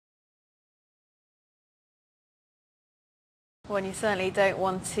One you certainly don't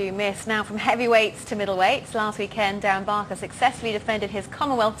want to miss. Now from heavyweights to middleweights, last weekend Darren Barker successfully defended his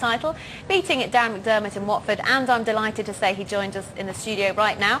Commonwealth title, beating Darren McDermott in Watford, and I'm delighted to say he joined us in the studio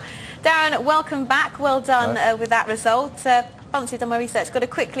right now. Darren, welcome back. Well done with that result. Once you've done my research, got to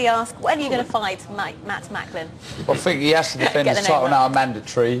quickly ask, when are you going to fight Matthew Macklin? Well, I think he has to defend his title now,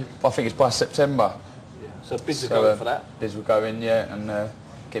 mandatory. I think it's by September. So Biz will go in for that? Biz will go in, yeah, and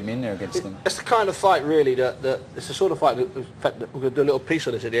get me in there against him. It's the kind of fight, really, that it's the sort of fight, in fact, we're going to do a little piece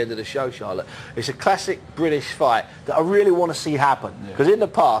on this at the end of the show, Charlotte. It's a classic British fight that I really want to see happen. Because in the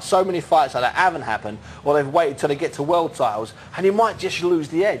past, so many fights like that haven't happened, or they've waited till they get to world titles, and you might just lose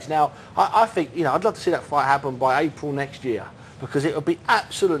the edge. Now, I think, you know, I'd love to see that fight happen by April next year, because it would be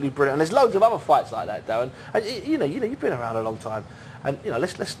absolutely brilliant. And there's loads of other fights like that, Darren. And you know, you've been around a long time. And you know,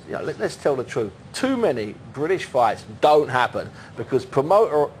 let's tell the truth. Too many British fights don't happen because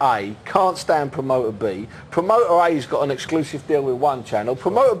promoter A can't stand promoter B. Promoter A's got an exclusive deal with one channel.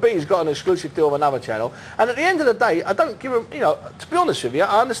 Promoter B's got an exclusive deal with another channel. And at the end of the day, I don't give them. You know, to be honest with you,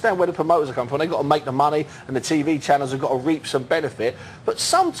 I understand where the promoters are coming from. They've got to make the money, and the TV channels have got to reap some benefit. But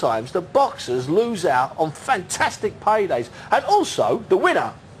sometimes the boxers lose out on fantastic paydays. And also, the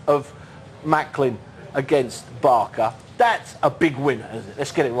winner of Macklin against Barker. That's a big winner, isn't it?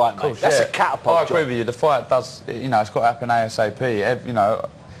 Let's get it right, mate. That's a catapult. I agree with you. The fight does, you know, it's got to happen ASAP. You know,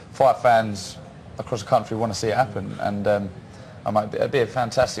 fight fans across the country want to see it happen, and it'd be a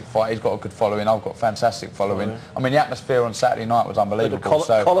fantastic fight. He's got a good following. I've got a fantastic following. Oh, yeah. I mean, the atmosphere on Saturday night was unbelievable. At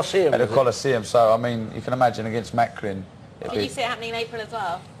the Coliseum. At the Coliseum. So, I mean, you can imagine against Macklin. Can you see it happening in April as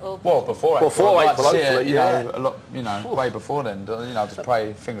well? Or well, before April. Before April, hopefully, you know, a lot, you know, way before then. You know, just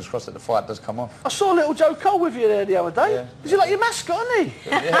pray, fingers crossed that the fight does come off. I saw little Joe Cole with you there the other day. Yeah. Is he like your mascot, isn't he?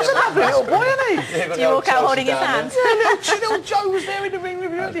 That's a lovely little boy, isn't he? Do you walk out holding his hand? Yeah, little Joe was there in the ring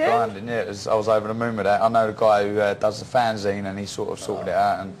with you at the end. Grinding, yeah, I was over the moon with that. I know the guy who does the fanzine, and he sort of sorted it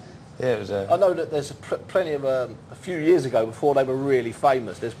out. And yeah, it was I know that there's plenty of, a few years ago, before they were really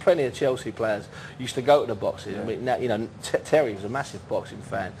famous, there's plenty of Chelsea players used to go to the boxing. Yeah. I mean, now, you know, Terry was a massive boxing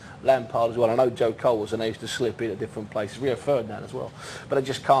fan, Lampard as well. I know Joe Cole was, and they used to slip in at different places. Rio Ferdinand as well. But they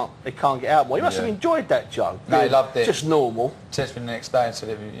just can't get out more. You must have enjoyed that, Joe. No, he loved it. Just normal. Texted me the next day and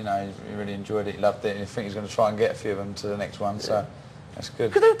said, you know, he really enjoyed it, he loved it, and I think he's going to try and get a few of them to the next one. So. That's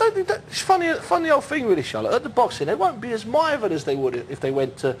good. Because it's funny old thing really, Charlotte. At the boxing, they won't be as mired as they would if they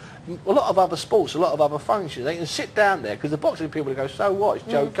went to a lot of other sports, a lot of other functions. They can sit down there, because the boxing people go, so what?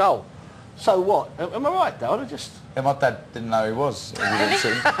 It's Joe Cole. So what? Am I right, Darren? Yeah, my dad didn't know he was.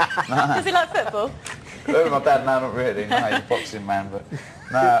 Does he like football? My dad, no, not really. No, he's a boxing man. But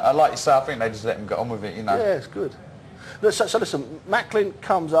no, I like you say, I think they just let him get on with it, you know. Yeah, it's good. So listen, Macklin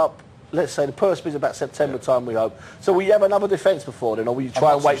comes up. Let's say the purse bid's about September time, we hope. So will you have another defence before then, or will you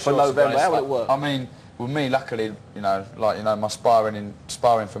try and wait for November? How will it work? I mean, with me, luckily, you know, my sparring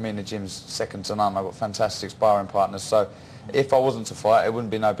for me in the gym's second to none. I've got fantastic sparring partners. So if I wasn't to fight, it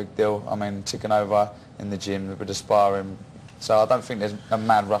wouldn't be no big deal. I mean, ticking over in the gym with the sparring. So I don't think there's a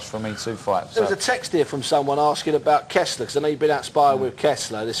mad rush for me to fight. There was a text here from someone asking about Kessler, because I know you've been out sparring with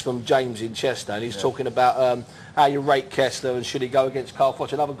Kessler. This is from James in Chester, and he's talking about how you rate Kessler and should he go against Carl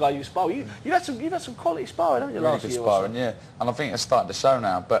Froch, another guy you spar. You've had some quality sparring, haven't you, really last good year? Sparring, yeah. And I think it's starting to show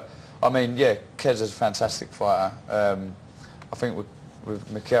now. But I mean, yeah, Kessler's a fantastic fighter. I think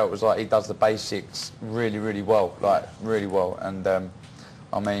with Mikkel, it was like he does the basics really, really well, really well. And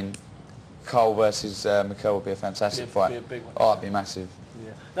I mean, Cole versus Mikkel would be a fantastic fight. Be a big one. Oh, it'd be massive.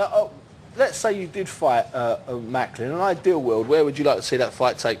 Yeah. Now, let's say you did fight Macklin. In an ideal world, where would you like to see that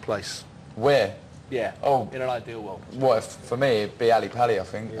fight take place? Where? Yeah. Oh, in an ideal world. What if, for me, it'd be Ali Pally. I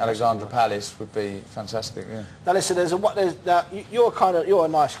think Alexandra Palace would be fantastic. Yeah. Now listen, you're a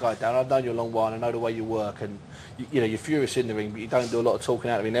nice guy, Dan. I've known you a long while. I know the way you work, and you know you're furious in the ring, but you don't do a lot of talking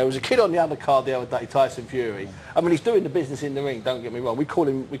out of the ring. There was a kid on the undercard the other day, Tyson Fury. I mean, he's doing the business in the ring. Don't get me wrong. We call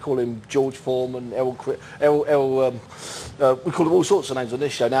him George Foreman, we call him all sorts of names on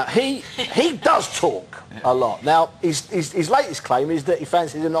this show. Now he does talk a lot. Now his latest claim is that he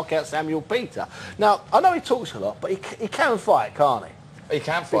fancies to knock out Samuel Peter. Now I know he talks a lot, but he can fight, can't he? He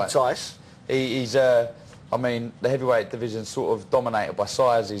can fight. Big Tyson. He's I mean, the heavyweight division's sort of dominated by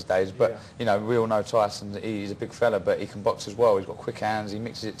size these days, but, you know, we all know Tyson, he's a big fella, but he can box as well. He's got quick hands, he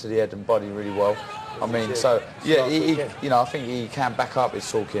mixes it to the head and body really well. I mean, so, yeah, you know, I think he can back up his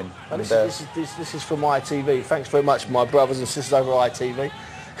talking. This is from ITV. Thanks very much, my brothers and sisters over at ITV.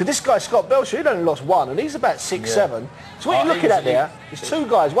 Because this guy, Scott Belcher, he'd only lost one, and he's about 6'7". So what you're looking at there is two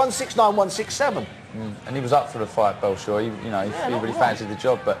guys, 169, 167. And he was up for the fight, Belcher. He really fancied the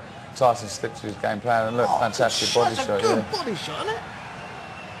job, but Tyson slipped to his game plan and look, fantastic body shot. Good body shot, isn't it?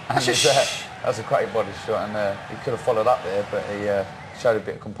 And That was a great body shot, and he could have followed up there, but he showed a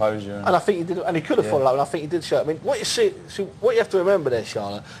bit of composure. And I think he did, and he could have followed up, and I think he did show. I mean, what you see, what you have to remember there,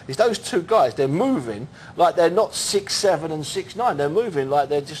 Charlotte, is those two guys. They're moving like they're not 6'7" and 6'9". They're moving like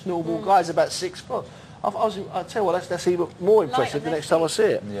they're just normal guys, about 6 foot. I'll tell you what, that's even more impressive the next time I see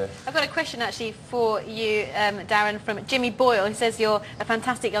it. Yeah. I've got a question actually for you, Darren, from Jimmy Boyle. He says you're a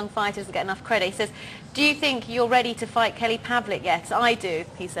fantastic young fighter, doesn't get enough credit. He says, do you think you're ready to fight Kelly Pavlik yet? I do,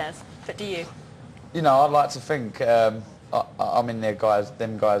 he says. But do you? You know, I'd like to think I'm in them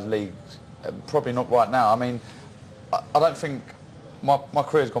guys' leagues. Probably not right now. I mean, I don't think my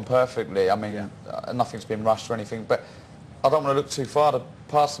career's gone perfectly. I mean, nothing's been rushed or anything, but I don't want to look too far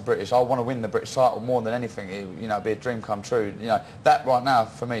past the British. I want to win the British title more than anything. You know, it'd be a dream come true. You know, that right now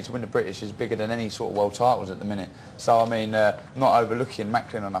for me to win the British is bigger than any sort of world titles at the minute. So I mean, not overlooking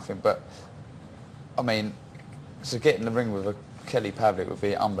Macklin or nothing, but I mean, to get in the ring with a Kelly Pavlik would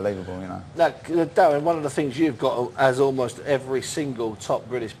be unbelievable, you know. Now, Darren, one of the things you've got, as almost every single top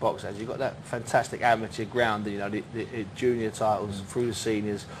British boxer has, you've got that fantastic amateur ground, you know, the junior titles through the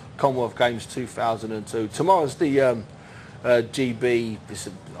seniors, Commonwealth Games 2002. Tomorrow's the GB,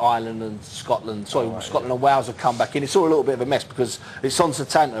 Ireland and Scotland, Scotland and Wales have come back in. It's all a little bit of a mess because it's on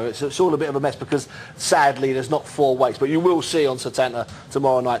Setanta. It's all a bit of a mess because sadly there's not 4 weights, but you will see on Setanta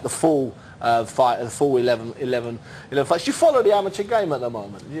tomorrow night the full fight, the full 11 fights. Do you follow the amateur game at the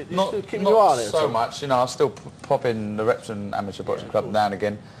moment? You still keep your eye on it? Not so much, you know. I still pop in the Repton Amateur Boxing Club now and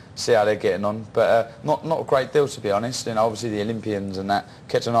again, see how they're getting on, but not a great deal, to be honest. You know, obviously the Olympians and that,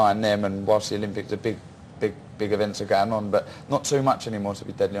 catch an eye on them, and whilst the Olympics are big events are going on, but not too much anymore, to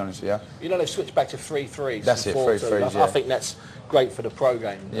be deadly honest with you. You know, they've switched back to 3-3s. That's it, 3-3s, yeah. I think that's great for the pro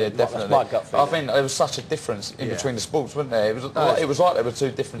game. Yeah, definitely. That's my gut feeling. I think there was such a difference in between the sports, wasn't there? It was like there were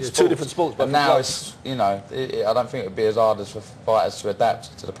two different sports. Two different sports, but and now it's, you know, I don't think it would be as hard as for fighters to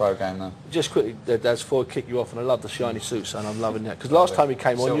adapt to the pro game now. Just quickly, Daz, before I kick you off, and I love the shiny suit, son. I'm loving that. Because last time you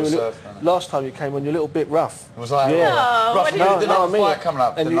came on, you were a little bit rough. Was I? Yeah. Rough. No, I mean, fight coming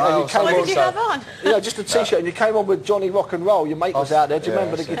up. What did you have on? Yeah, just a t-shirt, and you came on with Johnny Rock and Roll. Your mate was out there. Do you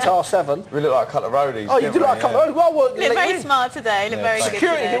remember the Guitar 7? We looked like a couple of roadies. Oh, you did like a couple of roadies. Well, you look very smart today. You look very good.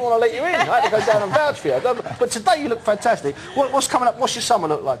 Security didn't want to let you in. I had to go down and vouch for you. But today you look fantastic. What's coming up? What's your summer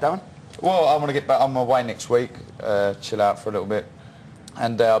look like, Darren? Well, I want to get back on my way next week, chill out for a little bit,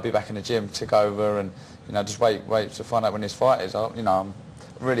 and I'll be back in the gym, tick over, and you know, just wait to find out when this fight is. You know, I'm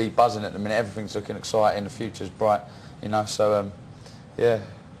really buzzing at the minute. Everything's looking exciting. The future's bright. You know, so yeah.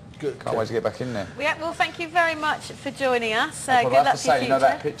 Good. Can't wait to get back in there. Well, thank you very much for joining us. Good luck to say, for you know,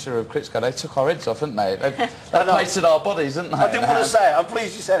 that picture of Klitschko, they took our heads off, didn't they? They pasted our bodies, didn't they? I didn't want to say it. I'm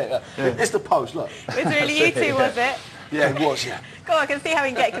pleased you said it. Yeah. It's the post, look. It was really you two, was it? Yeah, it was, yeah. Go on, I can see how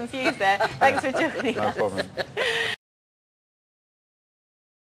we can get confused there. Thanks for joining us. No problem.